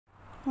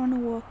on a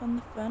walk on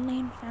the Fernley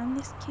and found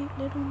this cute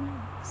little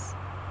mouse.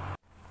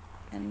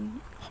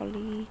 And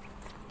Holly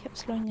kept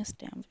slowing us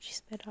down, but she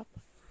sped up.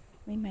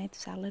 We made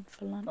salad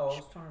for lunch. Oh, I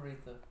was trying to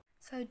read the...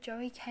 So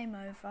Joey came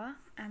over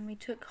and we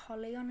took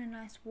Holly on a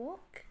nice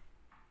walk.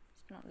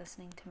 She's not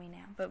listening to me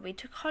now, but we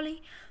took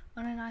Holly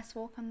on a nice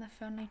walk on the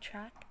Fernley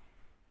track.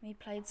 We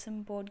played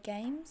some board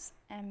games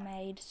and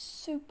made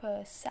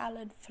super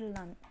salad for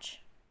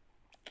lunch.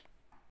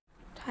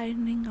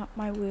 Tightening up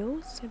my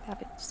wheels so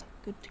that it's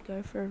good to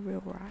go for a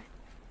real ride.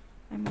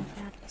 And my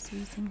dad is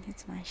using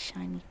his nice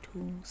shiny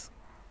tools.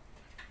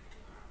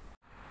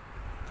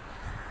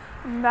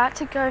 I'm about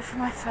to go for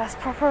my first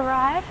proper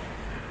ride.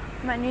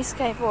 My new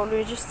skateboard,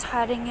 we're just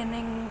tightening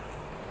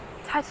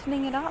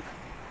it up.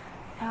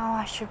 Now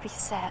I should be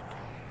set.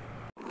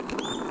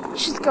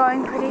 She's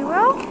going pretty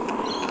well.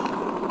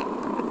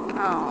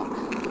 Oh,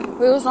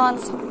 wheels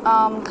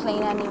aren't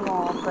clean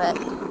anymore, but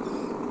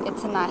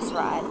it's a nice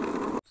ride.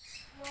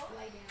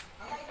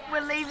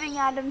 We're leaving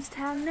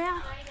Adamstown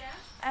now,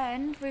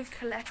 and we've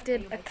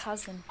collected a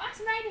cousin.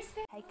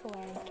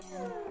 Takeaway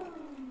again.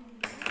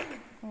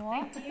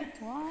 What?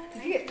 What?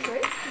 Did you get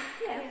 3?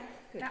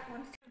 Yeah.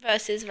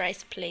 Versus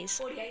race,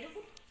 please.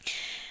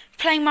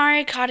 Playing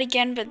Mario Kart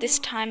again, but this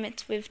time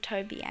it's with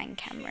Toby and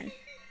Cameron.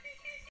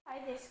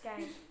 Play this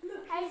game.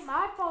 Hey,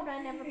 my fault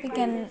I never played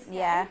Again, this game.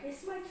 yeah.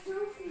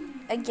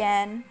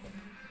 Again.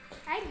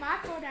 Hey, my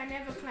fault I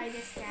never played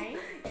this game.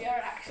 Yeah,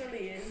 it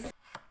actually is.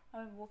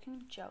 I'm walking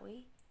with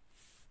Joey.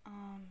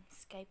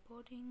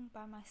 Skateboarding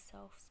by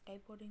myself.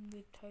 Skateboarding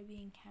with Toby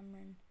and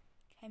Cameron.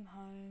 Came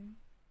home.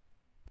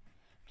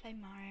 Played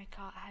Mario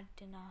Kart, had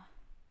dinner.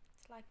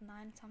 It's like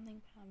 9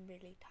 something, but I'm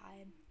really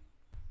tired.